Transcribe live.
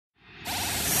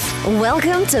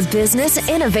Welcome to Business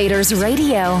Innovators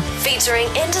Radio, featuring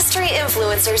industry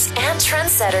influencers and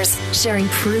trendsetters sharing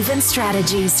proven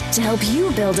strategies to help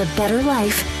you build a better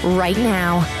life right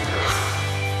now.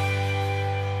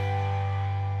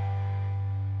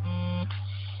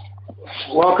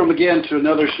 Welcome again to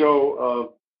another show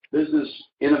of Business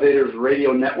Innovators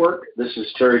Radio Network. This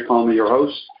is Terry Palmer, your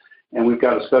host, and we've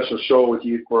got a special show with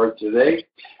you for today.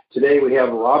 Today we have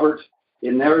Robert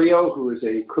Ianuario, who is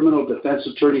a criminal defense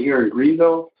attorney here in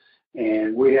Greenville,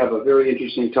 and we have a very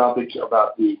interesting topic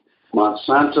about the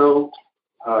Monsanto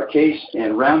case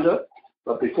and Roundup.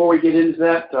 But before we get into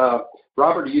that,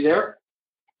 Robert, are you there?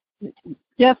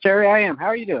 Yes, Terry, I am. How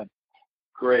are you doing?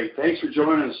 Great. Thanks for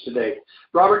joining us today.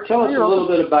 Robert, tell us a little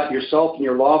bit about yourself and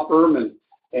your law firm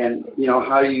and you know,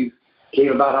 how you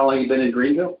came about, how long you've been in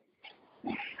Greenville.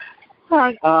 All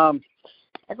right.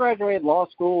 I graduated law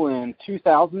school in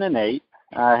 2008.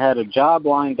 I had a job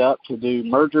lined up to do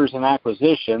mergers and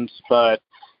acquisitions, but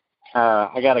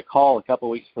I got a call a couple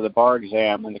of weeks for the bar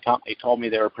exam, and the company told me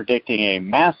they were predicting a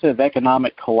massive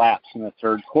economic collapse in the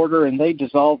third quarter, and they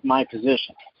dissolved my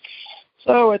position.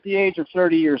 So at the age of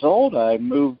 30 years old, I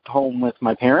moved home with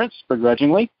my parents,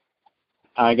 begrudgingly.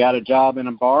 I got a job in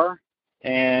a bar,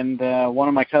 and one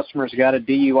of my customers got a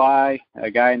DUI.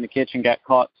 A guy in the kitchen got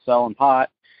caught selling pot.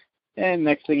 And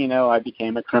next thing you know, I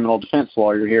became a criminal defense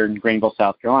lawyer here in Greenville,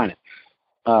 South Carolina.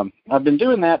 I've been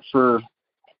doing that for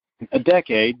a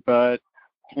decade, but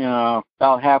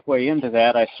about halfway into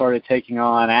that, I started taking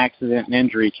on accident and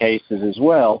injury cases as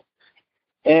well.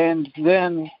 And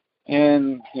then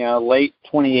in late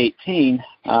 2018,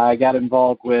 I got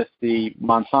involved with the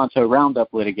Monsanto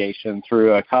Roundup litigation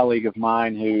through a colleague of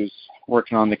mine who's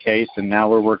working on the case, and now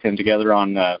we're working together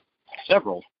on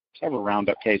several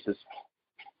Roundup cases.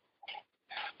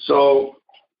 So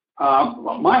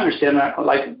my understanding,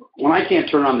 like when I can't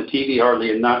turn on the TV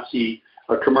hardly and not see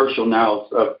a commercial now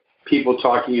of people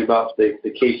talking about the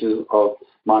cases of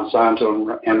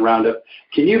Monsanto and Roundup,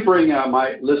 can you bring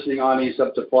my listening audience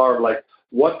up to par of like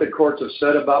what the courts have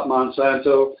said about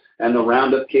Monsanto and the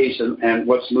Roundup case and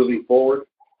what's moving forward?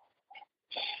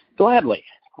 Gladly.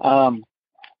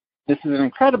 This is an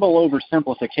incredible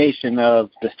oversimplification of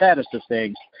the status of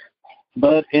things,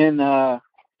 but in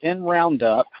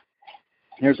Roundup,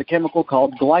 there's a chemical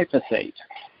called glyphosate.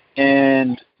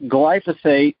 And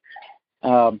glyphosate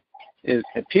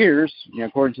appears,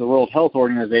 according to the World Health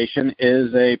Organization,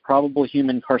 is a probable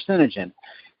human carcinogen.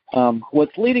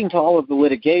 What's leading to all of the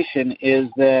litigation is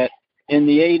that in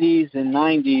the 80s and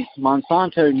 90s,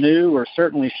 Monsanto knew or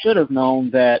certainly should have known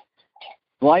that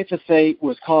glyphosate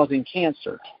was causing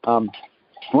cancer. One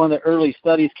of the early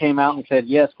studies came out and said,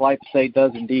 yes, glyphosate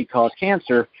does indeed cause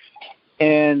cancer.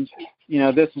 And,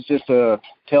 this is just a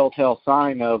telltale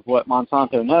sign of what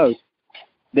Monsanto knows.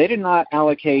 They did not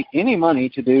allocate any money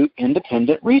to do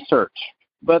independent research,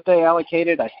 but they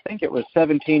allocated, I think it was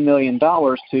 $17 million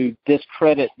to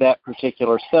discredit that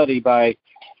particular study by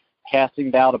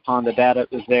casting doubt upon the data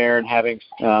that was there and having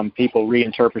people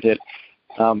reinterpret it.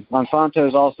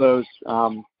 Monsanto's also,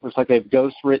 looks like they've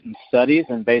ghostwritten studies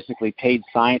and basically paid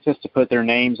scientists to put their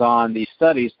names on these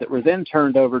studies that were then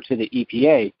turned over to the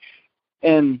EPA.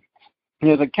 And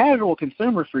as a casual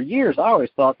consumer for years, I always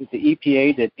thought that the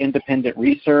EPA did independent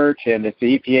research, and if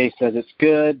the EPA says it's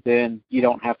good, then you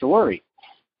don't have to worry.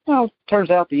 Well, it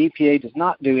turns out the EPA does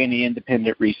not do any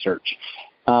independent research.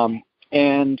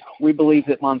 And we believe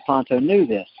that Monsanto knew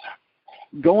this.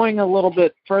 Going a little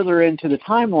bit further into the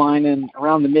timeline, in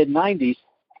around the mid-90s,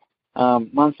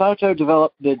 Monsanto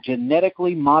developed the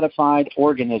genetically modified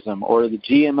organism, or the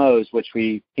GMOs, which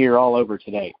we hear all over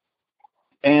today.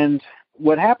 And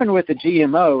what happened with the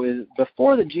GMO is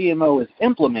before the GMO is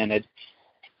implemented,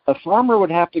 a farmer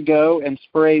would have to go and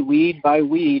spray weed by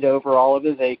weed over all of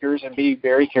his acres and be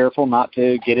very careful not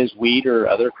to get his wheat or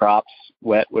other crops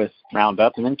wet with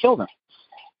Roundup and then kill them.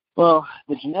 Well,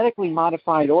 the genetically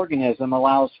modified organism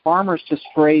allows farmers to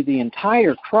spray the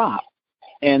entire crop,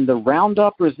 and the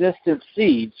Roundup-resistant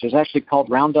seeds, which is actually called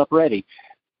Roundup Ready,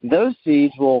 those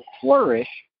seeds will flourish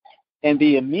and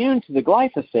be immune to the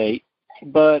glyphosate,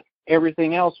 but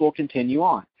everything else will continue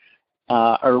on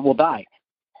or will die.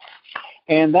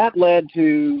 And that led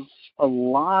to a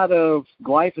lot of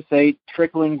glyphosate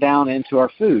trickling down into our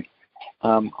food.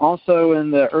 Also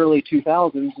in the early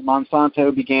 2000s,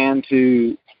 Monsanto began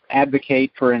to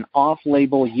advocate for an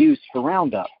off-label use for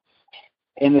Roundup.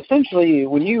 And essentially,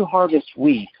 when you harvest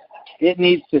wheat, it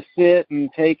needs to sit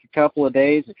and take a couple of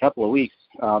days, a couple of weeks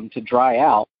to dry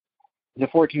out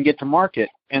before it can get to market.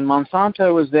 And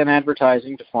Monsanto was then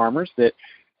advertising to farmers that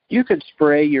you could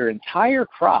spray your entire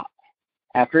crop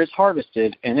after it's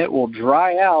harvested, and it will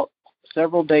dry out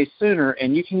several days sooner,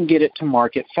 and you can get it to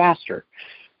market faster.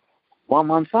 While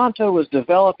Monsanto was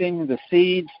developing the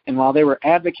seeds and while they were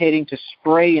advocating to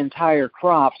spray entire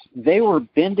crops, they were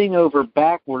bending over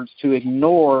backwards to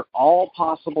ignore all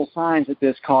possible signs that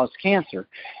this caused cancer.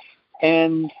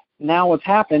 And now what's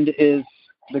happened is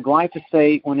the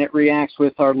glyphosate, when it reacts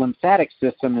with our lymphatic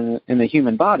system in the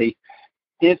human body,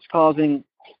 it's causing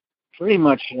pretty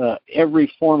much every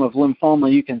form of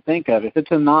lymphoma you can think of. If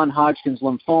it's a non-Hodgkin's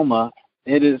lymphoma,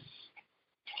 it is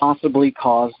possibly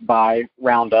caused by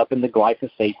Roundup and the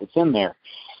glyphosate that's in there.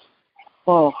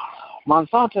 Well,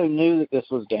 Monsanto knew that this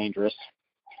was dangerous.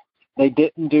 They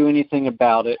didn't do anything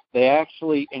about it. They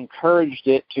actually encouraged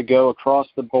it to go across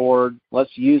the board.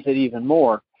 Let's use it even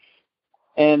more.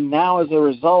 And now, as a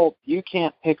result, you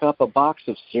can't pick up a box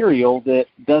of cereal that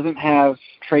doesn't have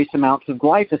trace amounts of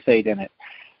glyphosate in it.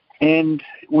 And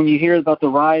when you hear about the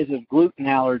rise of gluten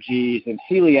allergies and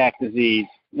celiac disease,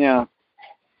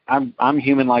 I'm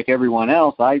human like everyone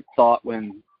else. I thought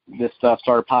when this stuff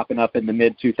started popping up in the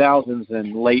mid-2000s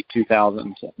and late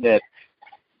 2000s that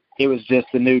it was just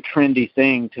the new trendy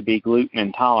thing to be gluten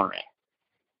intolerant.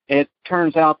 It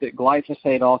turns out that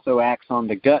glyphosate also acts on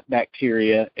the gut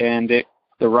bacteria, and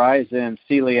the rise in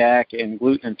celiac and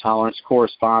gluten intolerance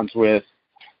corresponds with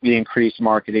the increased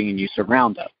marketing and use of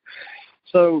Roundup.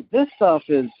 So this stuff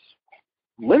is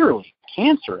literally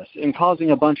cancerous and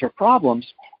causing a bunch of problems.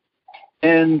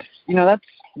 And,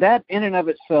 that in and of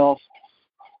itself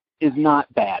is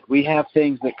not bad. We have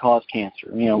things that cause cancer.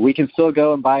 We can still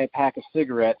go and buy a pack of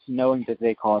cigarettes knowing that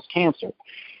they cause cancer.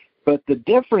 But the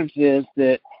difference is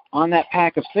that on that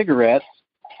pack of cigarettes,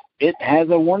 it has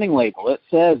a warning label. It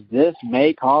says this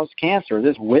may cause cancer.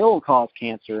 This will cause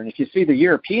cancer. And if you see the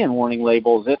European warning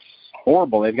labels, it's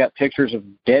horrible. They've got pictures of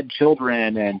dead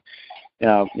children and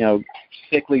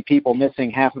sickly people missing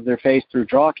half of their face through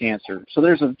jaw cancer. So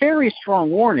there's a very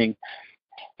strong warning,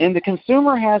 and the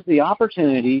consumer has the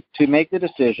opportunity to make the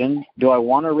decision, do I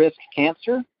want to risk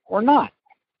cancer or not?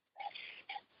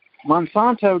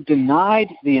 Monsanto denied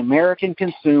the American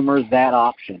consumer that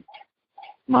option.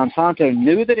 Monsanto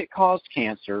knew that it caused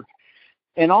cancer,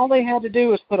 and all they had to do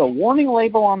was put a warning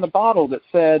label on the bottle that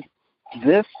said,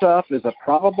 this stuff is a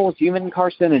probable human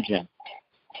carcinogen.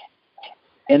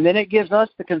 And then it gives us,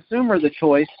 the consumer, the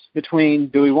choice between,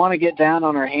 do we want to get down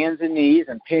on our hands and knees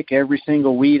and pick every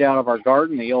single weed out of our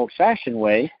garden the old-fashioned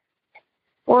way,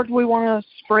 or do we want to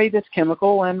spray this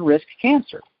chemical and risk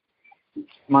cancer?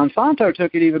 Monsanto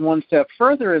took it even one step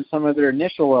further in some of their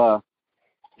initial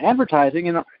advertising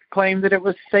and claimed that it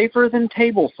was safer than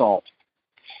table salt.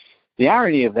 The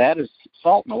irony of that is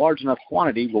salt in a large enough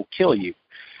quantity will kill you.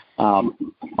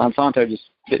 Monsanto just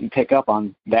didn't pick up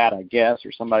on that, I guess,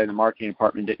 or somebody in the marketing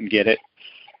department didn't get it.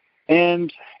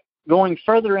 And going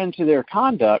further into their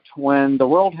conduct, when the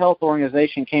World Health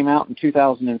Organization came out in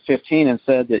 2015 and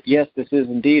said that, yes, this is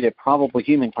indeed a probable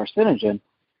human carcinogen,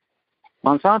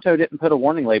 Monsanto didn't put a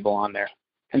warning label on there.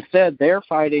 Instead, they're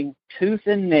fighting tooth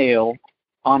and nail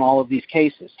on all of these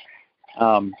cases.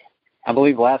 I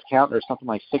believe last count there's something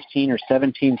like 16 or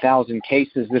 17,000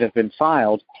 cases that have been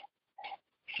filed.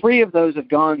 3 of those have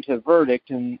gone to verdict,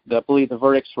 and I believe the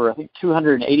verdicts were, I think,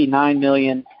 $289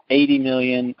 million, $80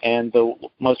 million, and the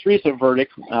most recent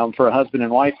verdict for a husband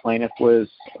and wife plaintiff was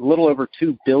a little over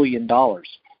 $2 billion.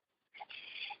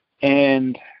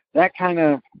 And that kind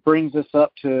of brings us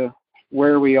up to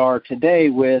where we are today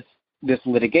with this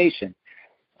litigation.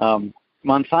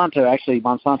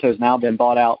 Monsanto has now been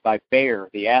bought out by Bayer,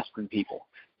 the aspirin people.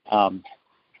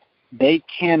 They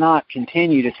cannot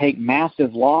continue to take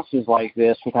massive losses like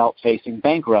this without facing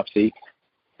bankruptcy.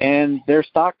 And their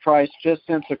stock price, just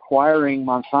since acquiring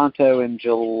Monsanto in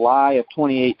July of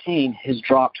 2018, has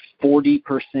dropped 40%.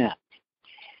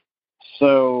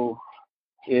 So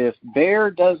if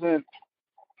Bayer doesn't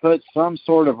put some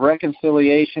sort of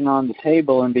reconciliation on the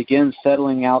table and begin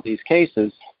settling out these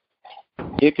cases,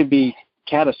 it could be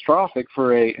catastrophic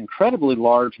for an incredibly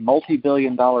large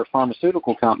multi-billion-dollar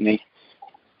pharmaceutical company.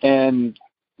 And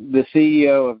the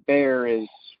CEO of Bayer is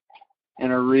in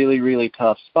a really, really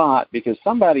tough spot because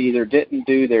somebody either didn't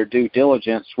do their due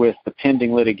diligence with the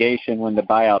pending litigation when the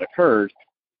buyout occurred,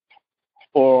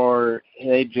 or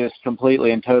they just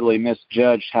completely and totally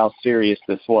misjudged how serious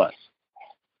this was.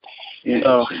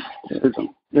 So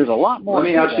there's a lot more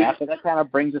to that, but that kind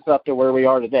of brings us up to where we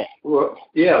are today. Well,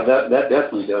 yeah, that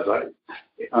definitely does.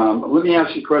 Let me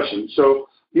ask you a question. So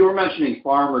you were mentioning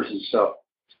farmers and stuff.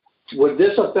 Would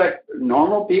this affect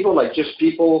normal people, like just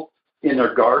people in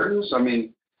their gardens? I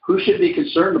mean, who should be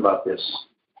concerned about this?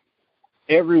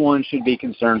 everyone should be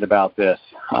concerned about this.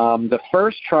 The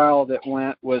first trial that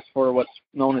went was for what's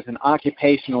known as an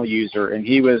occupational user, and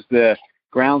he was the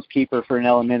groundskeeper for an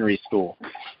elementary school.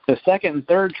 The second and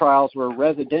third trials were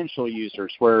residential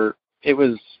users, where it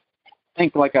was,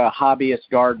 think like a hobbyist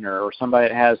gardener or somebody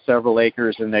that has several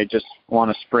acres and they just want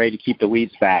to spray to keep the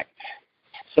weeds back.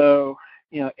 So,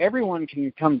 everyone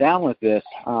can come down with this.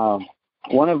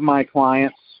 One of my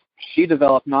clients, she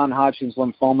developed non-Hodgkin's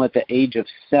lymphoma at the age of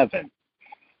 7.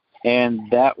 And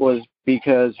that was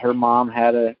because her mom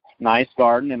had a nice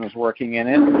garden and was working in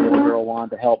it. The little girl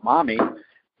wanted to help Mommy.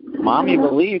 Mommy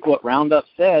believed what Roundup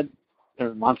said,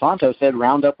 or Monsanto said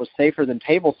Roundup was safer than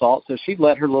table salt, so she'd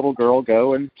let her little girl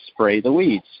go and spray the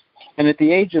weeds. And at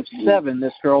the age of 7,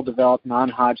 this girl developed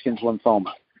non-Hodgkin's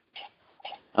lymphoma.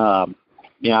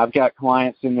 I've got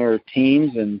clients in their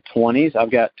teens and 20s.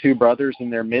 I've got 2 brothers in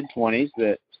their mid-20s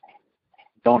that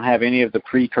don't have any of the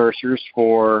precursors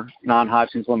for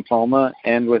non-Hodgkin's lymphoma,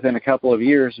 and within a couple of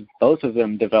years, both of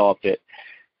them developed it.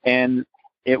 And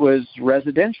it was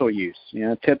residential use,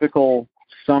 typical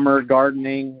summer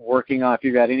gardening, working on if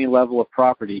you've got any level of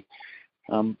property.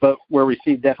 But where we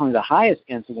see definitely the highest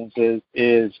incidences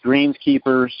is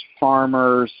greenskeepers,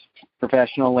 farmers,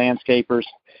 professional landscapers.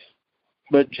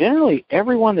 But generally,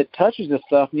 everyone that touches this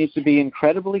stuff needs to be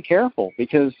incredibly careful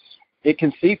because it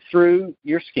can seep through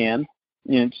your skin.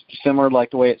 It's similar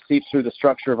like the way it seeps through the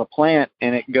structure of a plant,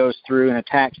 and it goes through and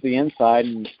attacks the inside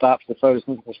and stops the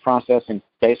photosynthesis process and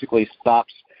basically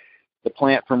stops the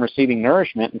plant from receiving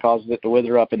nourishment and causes it to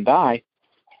wither up and die.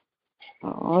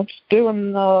 It's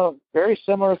doing very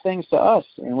similar things to us.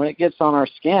 And when it gets on our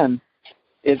skin,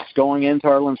 it's going into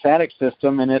our lymphatic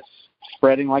system and it's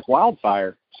spreading like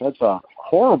wildfire. So it's a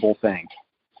horrible thing.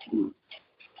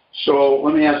 So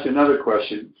let me ask you another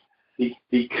question.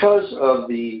 Because of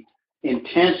the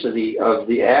intensity of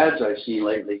the ads I've seen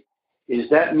lately, is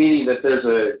that meaning that there's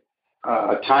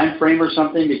a time frame or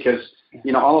something? Because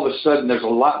all of a sudden there's a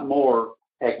lot more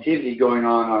activity going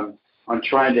on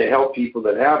trying to help people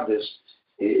that have this.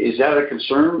 Is that a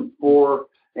concern for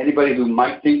anybody who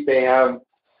might think they have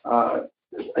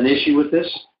an issue with this?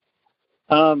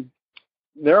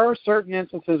 There are certain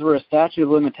instances where a statute of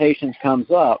limitations comes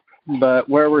up, but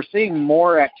where we're seeing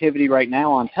more activity right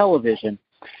now on television,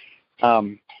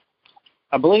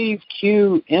 I believe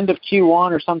end of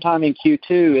Q1 or sometime in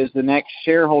Q2 is the next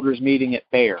shareholders meeting at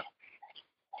Bayer.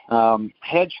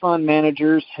 Hedge fund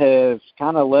managers have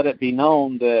kind of let it be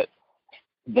known that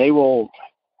they will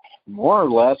more or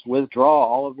less withdraw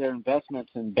all of their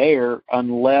investments in Bayer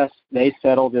unless they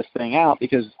settle this thing out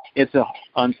because it's an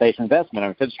unsafe investment.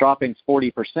 If it's dropping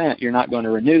 40%, you're not going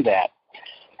to renew that.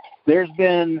 There's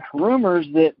been rumors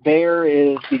that Bayer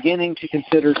is beginning to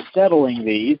consider settling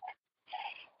these.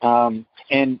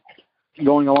 And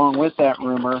going along with that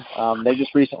rumor, they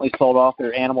just recently sold off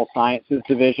their animal sciences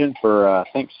division for, I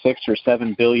think, $6 or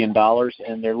 $7 billion,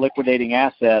 and they're liquidating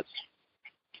assets.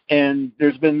 And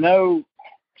there's been no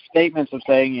statements of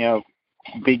saying,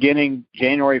 beginning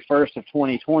January 1st of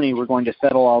 2020, we're going to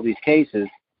settle all these cases.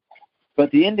 But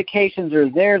the indications are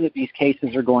there that these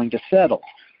cases are going to settle.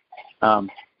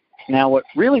 Now, what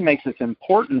really makes this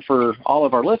important for all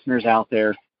of our listeners out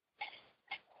there,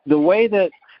 the way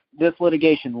that this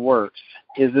litigation works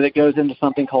is that it goes into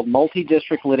something called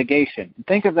multi-district litigation.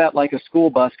 Think of that like a school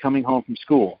bus coming home from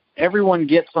school. Everyone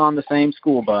gets on the same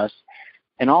school bus,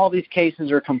 and all these cases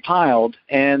are compiled,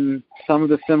 and some of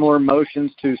the similar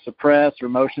motions to suppress or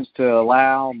motions to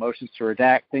allow, motions to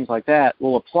redact, things like that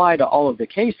will apply to all of the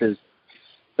cases.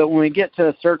 But when we get to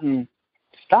a certain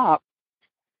stop,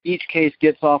 each case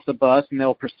gets off the bus, and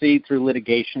they'll proceed through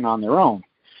litigation on their own.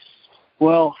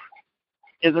 Well,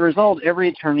 as a result, every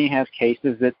attorney has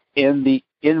cases that's in the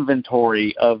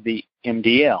inventory of the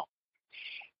MDL.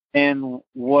 And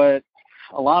what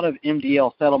a lot of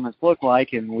MDL settlements look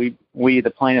like, and we the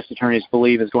plaintiff's attorneys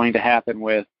believe is going to happen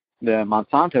with the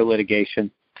Monsanto litigation,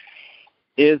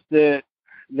 is that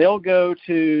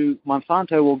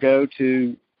Monsanto will go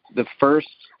to the first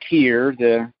tier,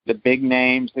 the big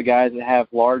names, the guys that have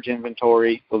large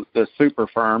inventory, the super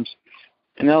firms,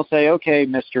 and they'll say, okay,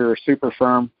 Mr. Super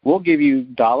Firm, we'll give you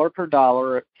dollar per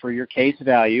dollar for your case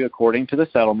value according to the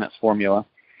settlements formula.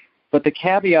 But the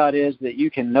caveat is that you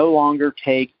can no longer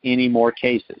take any more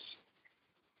cases.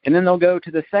 And then they'll go to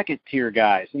the second tier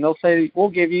guys, and they'll say, we'll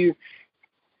give you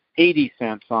 80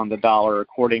 cents on the dollar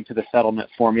according to the settlement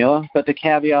formula, but the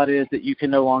caveat is that you can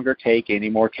no longer take any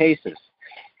more cases.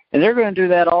 And they're going to do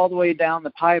that all the way down the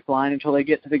pipeline until they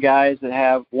get to the guys that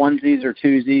have onesies or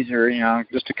twosies or,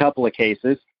 just a couple of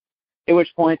cases, at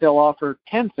which point they'll offer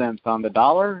 10 cents on the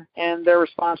dollar, and their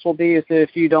response will be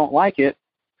if you don't like it,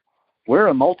 we're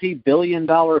a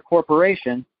multi-billion-dollar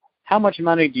corporation. How much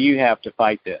money do you have to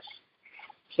fight this?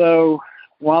 So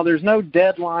while there's no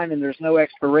deadline and there's no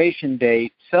expiration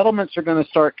date, settlements are going to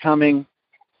start coming,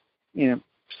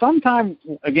 sometime.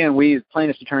 Again, we as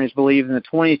plaintiffs' attorneys believe in the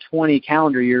 2020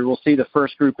 calendar year we'll see the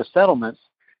first group of settlements,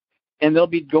 and they'll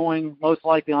be going most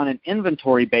likely on an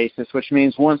inventory basis, which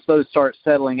means once those start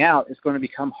settling out, it's going to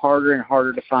become harder and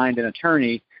harder to find an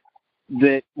attorney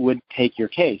that would take your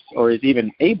case or is even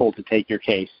able to take your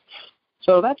case.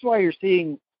 So that's why you're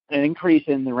seeing an increase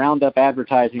in the Roundup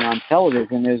advertising on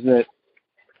television, is that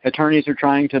attorneys are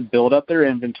trying to build up their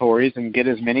inventories and get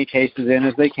as many cases in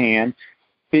as they can,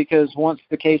 because once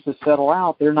the cases settle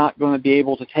out, they're not going to be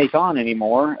able to take on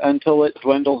anymore until it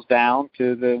dwindles down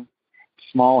to the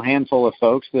small handful of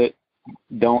folks that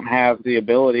don't have the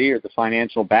ability or the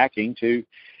financial backing to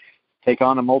take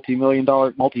on a multi-billion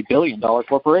dollar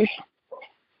corporation.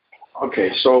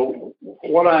 Okay, so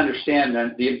what I understand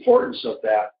then, the importance of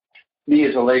that, me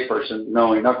as a layperson,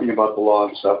 knowing nothing about the law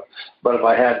and stuff, but if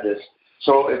I had this,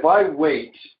 so if I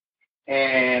wait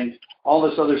and all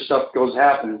this other stuff goes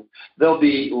happen, there'll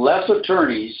be less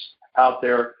attorneys out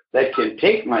there that can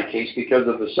take my case because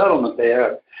of the settlement they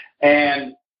have,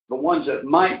 and the ones that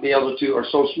might be able to are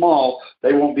so small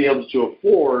they won't be able to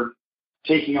afford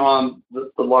taking on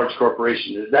the large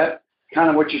corporation. Is that kind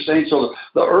of what you're saying? So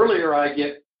the earlier I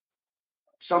get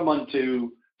someone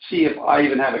to see if I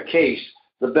even have a case,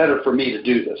 the better for me to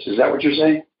do this. Is that what you're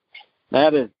saying?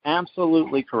 That is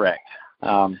absolutely correct.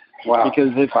 Wow. Because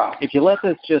if you let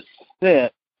this just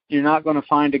sit, you're not going to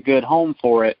find a good home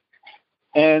for it.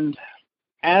 And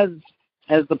as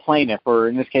the plaintiff, or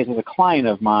in this case as a client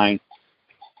of mine,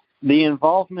 the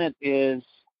involvement is,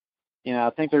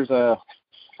 I think there's a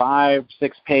 5-6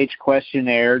 page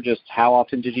questionnaire. Just how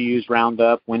often did you use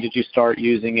Roundup? When did you start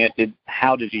using it?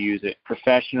 How did you use it?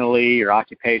 Professionally or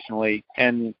occupationally?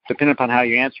 And depending upon how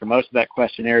you answer, most of that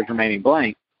questionnaire is remaining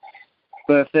blank.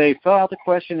 But if they fill out the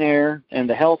questionnaire and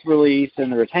the health release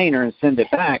and the retainer and send it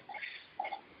back,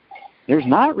 there's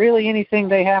not really anything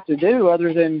they have to do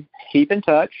other than keep in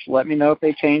touch. Let me know if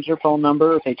they change their phone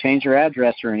number, if they change their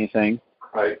address or anything.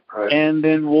 Right. And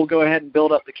then we'll go ahead and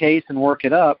build up the case and work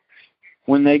it up.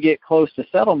 When they get close to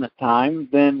settlement time,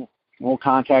 then we'll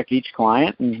contact each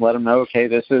client and let them know, okay,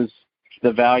 this is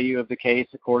the value of the case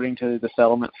according to the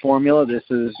settlement formula. This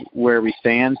is where we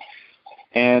stand.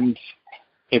 And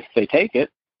if they take it,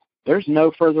 there's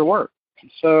no further work.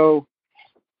 So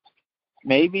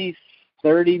maybe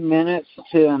 30 minutes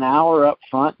to an hour up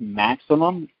front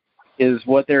maximum is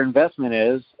what their investment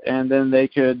is, and then they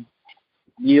could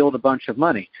yield a bunch of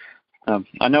money.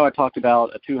 I know I talked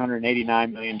about a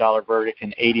 $289 million verdict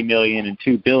and $80 million and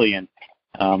 $2 billion.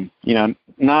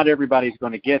 Not everybody's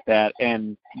going to get that,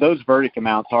 and those verdict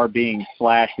amounts are being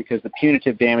slashed because the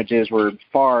punitive damages were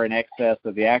far in excess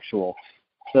of the actual.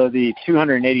 So the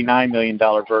 $289 million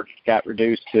verdict got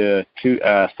reduced to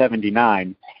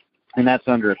 79, and that's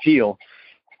under appeal.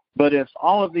 But if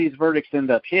all of these verdicts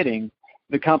end up hitting,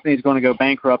 the company's going to go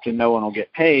bankrupt and no one will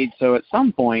get paid. So at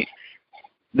some point,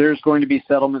 there's going to be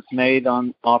settlements made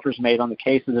on offers made on the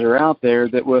cases that are out there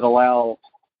that would allow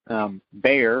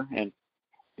Bayer and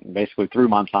basically through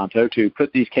Monsanto to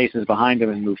put these cases behind them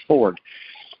and move forward.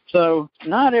 So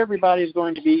not everybody's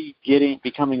going to be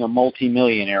becoming a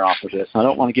multimillionaire off of this. I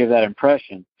don't want to give that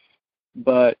impression,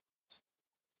 but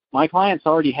my clients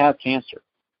already have cancer.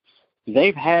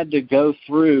 They've had to go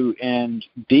through and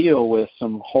deal with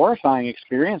some horrifying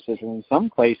experiences. In some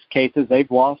cases, they've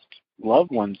lost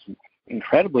loved ones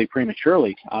incredibly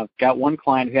prematurely. I've got one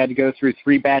client who had to go through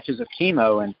 3 batches of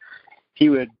chemo, and he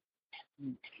would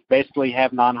basically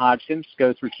have non-Hodgkin's,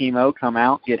 go through chemo, come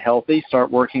out, get healthy, start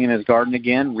working in his garden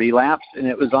again, relapse, and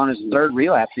it was on his 3rd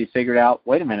relapse he figured out,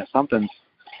 wait a minute, something's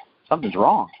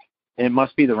wrong. It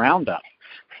must be the Roundup.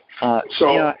 How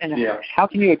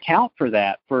can you account for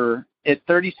that? At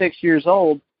 36 years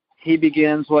old, he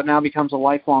begins what now becomes a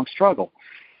lifelong struggle.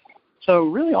 So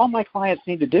really all my clients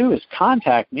need to do is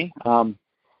contact me. I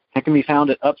can be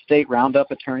found at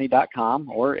upstateroundupattorney.com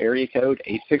or area code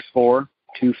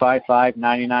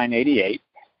 864-255-9988.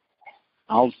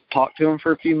 I'll talk to them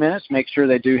for a few minutes, make sure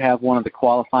they do have one of the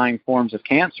qualifying forms of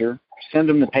cancer, send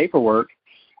them the paperwork,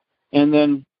 and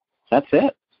then that's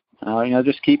it.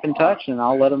 Just keep in touch, and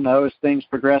I'll let them know as things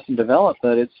progress and develop,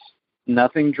 but it's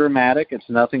nothing dramatic. It's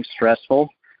nothing stressful.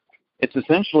 It's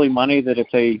essentially money that if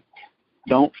they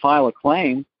don't file a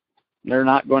claim, they're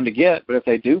not going to get, but if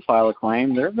they do file a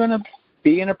claim, they're going to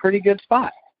be in a pretty good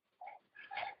spot.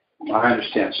 I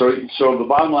understand. So the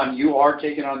bottom line, you are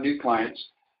taking on new clients,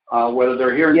 whether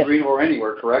they're here in Greenville or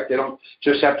anywhere, correct? They don't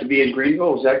just have to be in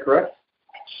Greenville. Is that correct?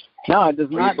 No, it does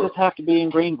not just have to be in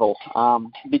Greenville.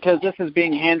 Because this is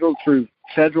being handled through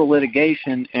federal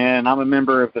litigation, and I'm a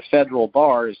member of the federal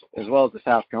bars as well as the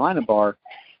South Carolina bar,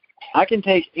 I can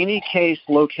take any case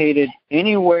located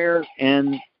anywhere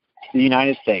in the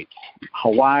United States.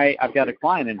 Hawaii, I've got a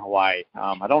client in Hawaii.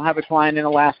 I don't have a client in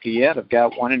Alaska yet. I've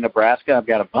got one in Nebraska. I've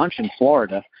got a bunch in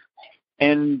Florida.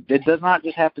 And it does not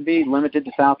just have to be limited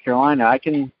to South Carolina. I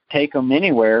can take them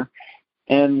anywhere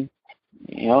and,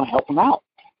 help them out.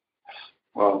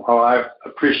 Well, I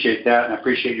appreciate that, and I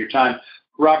appreciate your time.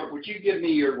 Robert, would you give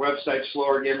me your website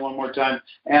slower again one more time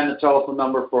and the telephone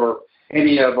number for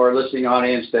any of our listening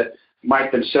audience that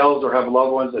might themselves or have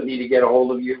loved ones that need to get a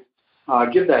hold of you?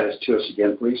 Give that to us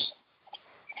again, please.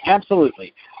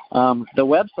 Absolutely. The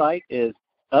website is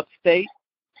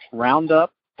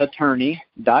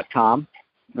upstateroundupattorney.com,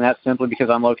 and that's simply because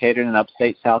I'm located in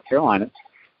upstate South Carolina.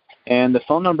 And the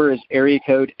phone number is area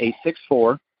code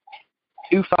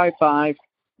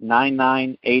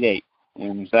 864-255-9988.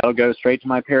 And that'll go straight to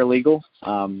my paralegal.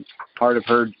 Part of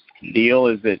her deal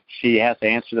is that she has to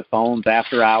answer the phones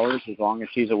after hours as long as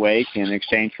she's awake. In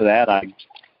exchange for that, I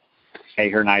pay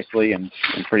her nicely and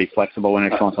pretty flexible when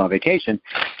it's going on vacation.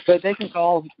 But they can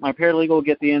call my paralegal,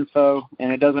 get the info,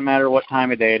 and it doesn't matter what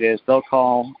time of day it is. They'll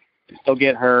call, they'll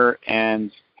get her,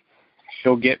 and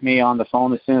she'll get me on the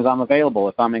phone as soon as I'm available.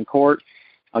 If I'm in court,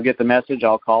 I'll get the message.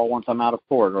 I'll call once I'm out of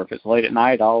court. Or if it's late at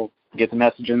night, I'll get the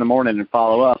message in the morning and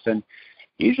follow up. And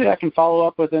usually I can follow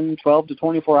up within 12 to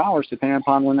 24 hours, depending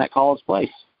upon when that call is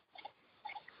placed.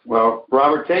 Well,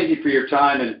 Robert, thank you for your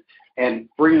time and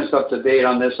bringing us up to date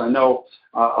on this. I know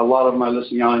a lot of my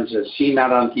listening audience has seen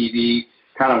that on TV,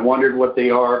 kind of wondered what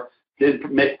they are. Could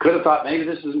have thought maybe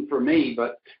this isn't for me,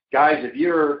 but guys, if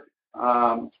you're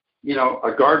a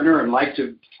gardener and like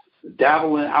to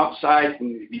dabble in outside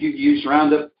and you use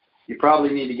Roundup, you probably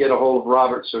need to get a hold of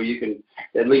Robert so you can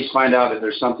at least find out if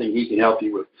there's something he can help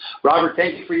you with. Robert,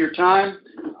 thank you for your time.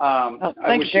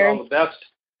 I wish you all the best,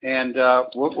 and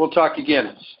we'll talk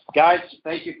again. Guys,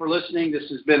 thank you for listening. This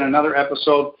has been another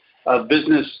episode of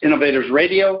Business Innovators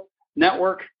Radio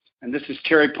Network, and this is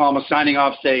Terry Palma signing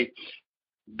off. Say,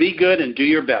 be good and do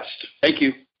your best. Thank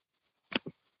you.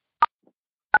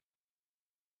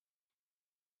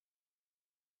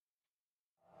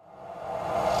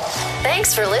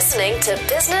 Thanks for listening to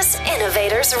Business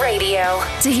Innovators Radio.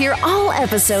 To hear all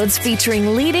episodes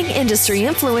featuring leading industry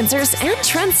influencers and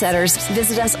trendsetters,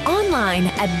 visit us online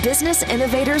at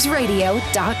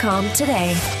businessinnovatorsradio.com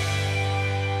today.